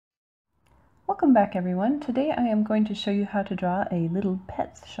Welcome back everyone. Today I am going to show you how to draw a little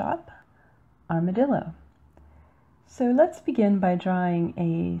pet shop armadillo. So let's begin by drawing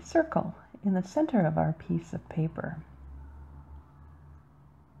a circle in the center of our piece of paper.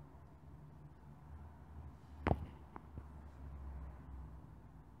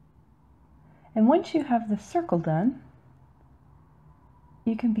 And once you have the circle done,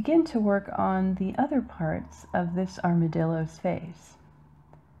 you can begin to work on the other parts of this armadillo's face.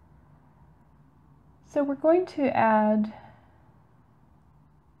 So we're going to add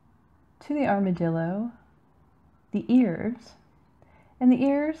to the armadillo the ears, and the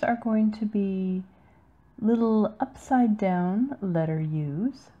ears are going to be little upside down letter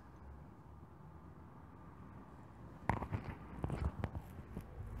U's.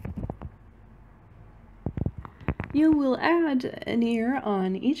 You will add an ear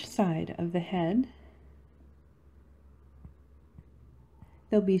on each side of the head.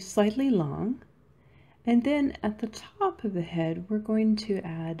 They'll be slightly long. And then at the top of the head, we're going to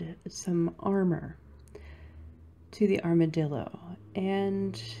add some armor to the armadillo.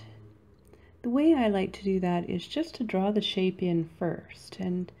 And the way I like to do that is just to draw the shape in first.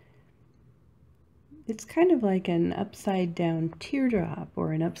 And it's kind of like an upside down teardrop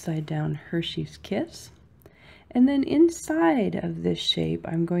or an upside down Hershey's Kiss. And then inside of this shape,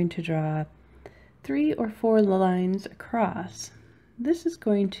 I'm going to draw 3 or 4 lines across. This is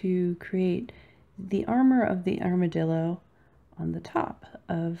going to create the armor of the armadillo on the top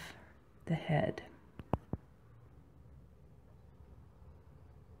of the head.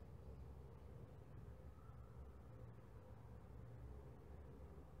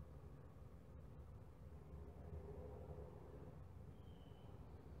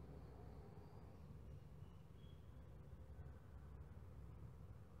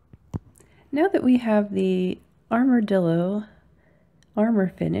 Now that we have the armadillo armor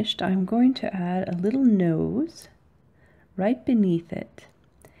finished, I'm going to add a little nose right beneath it.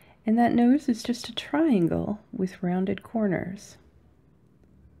 And that nose is just a triangle with rounded corners.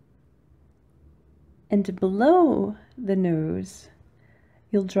 And below the nose,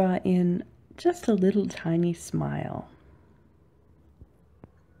 you'll draw in just a little tiny smile.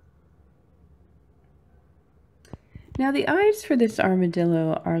 Now the eyes for this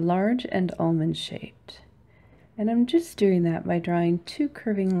armadillo are large and almond-shaped. And I'm just doing that by drawing 2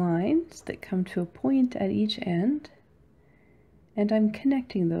 curving lines that come to a point at each end, and I'm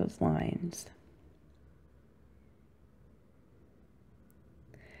connecting those lines.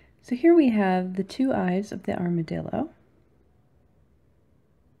 So here we have the 2 eyes of the armadillo.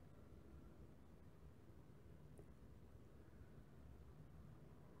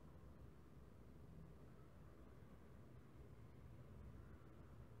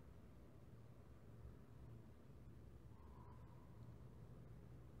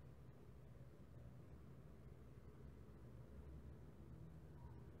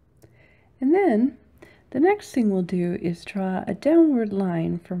 And then the next thing we'll do is draw a downward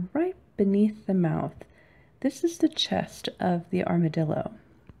line from right beneath the mouth. This is the chest of the armadillo.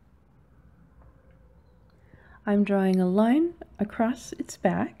 I'm drawing a line across its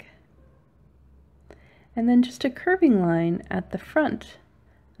back, and then just a curving line at the front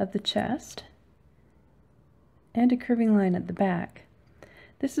of the chest, and a curving line at the back.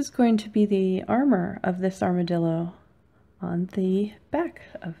 This is going to be the armor of this armadillo on the back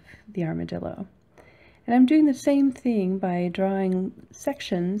of the armadillo. And I'm doing the same thing by drawing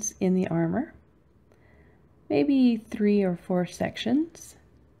sections in the armor, maybe 3 or 4 sections,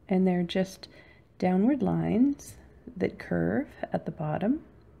 and they're just downward lines that curve at the bottom.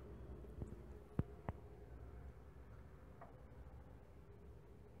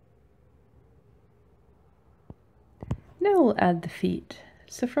 Now we'll add the feet.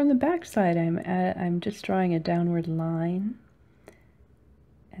 So from the back side, I'm just drawing a downward line,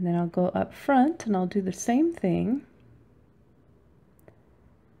 and then I'll go up front and I'll do the same thing,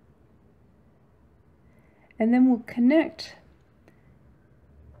 and then we'll connect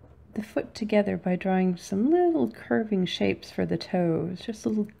the foot together by drawing some little curving shapes for the toes, just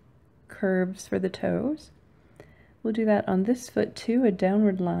little curves for the toes. We'll do that on this foot too, a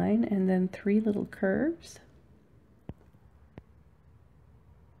downward line and then 3 little curves.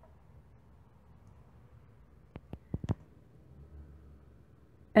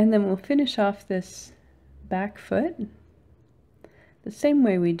 And then we'll finish off this back foot the same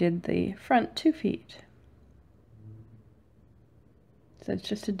way we did the front 2 feet. So it's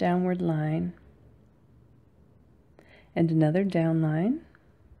just a downward line and another down line,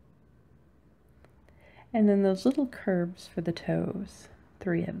 and then those little curves for the toes,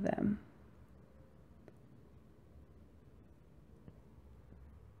 3 of them.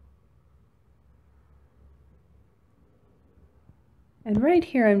 And right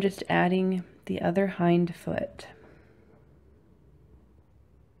here I'm just adding the other hind foot.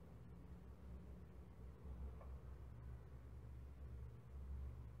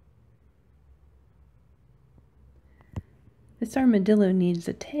 This armadillo needs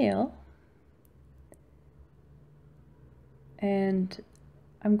a tail, and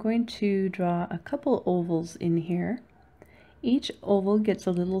I'm going to draw a couple ovals in here. Each oval gets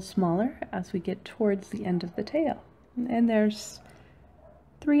a little smaller as we get towards the end of the tail. And there's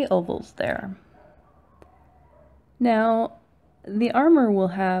 3 ovals there. Now, the armor will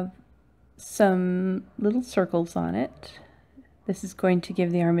have some little circles on it. This is going to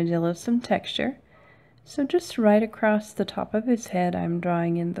give the armadillo some texture. So just right across the top of his head, I'm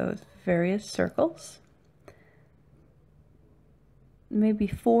drawing in those various circles. Maybe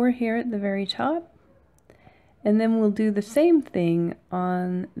 4 here at the very top. And then we'll do the same thing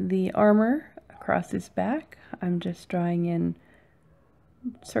on the armor across his back. I'm just drawing in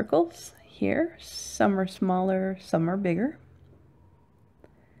circles here. Some are smaller, some are bigger.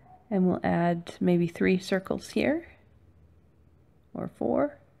 And we'll add maybe 3 circles here, or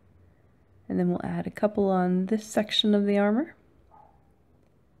 4. And then we'll add a couple on this section of the armor,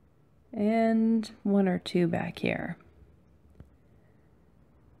 and 1 or 2 back here.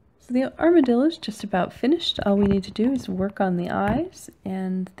 So the armadillo is just about finished. All we need to do is work on the eyes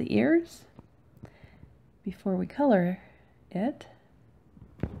and the ears before we color it.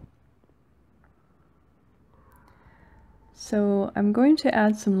 So I'm going to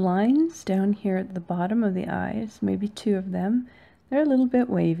add some lines down here at the bottom of the eyes, maybe 2 of them. They're a little bit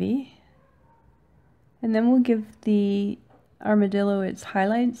wavy. And then we'll give the armadillo its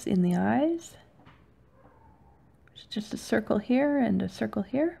highlights in the eyes. Just a circle here and a circle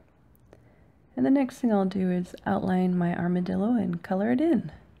here. And the next thing I'll do is outline my armadillo and color it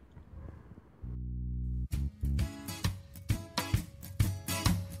in.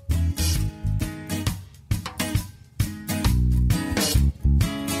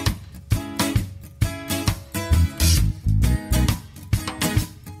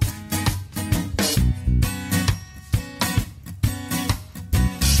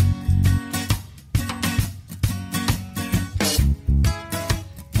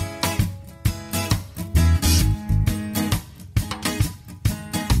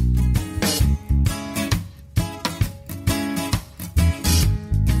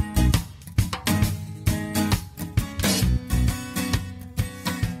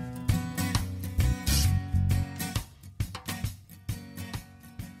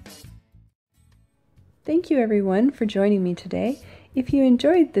 Thank you everyone for joining me today. If you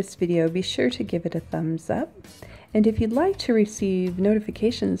enjoyed this video, be sure to give it a thumbs up. And if you'd like to receive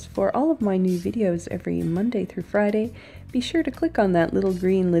notifications for all of my new videos every Monday through Friday, be sure to click on that little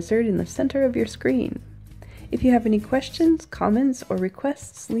green lizard in the center of your screen. If you have any questions, comments, or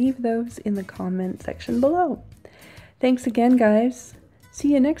requests, leave those in the comment section below. Thanks again, guys.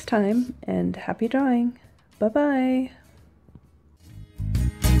 See you next time, and happy drawing. Bye-bye.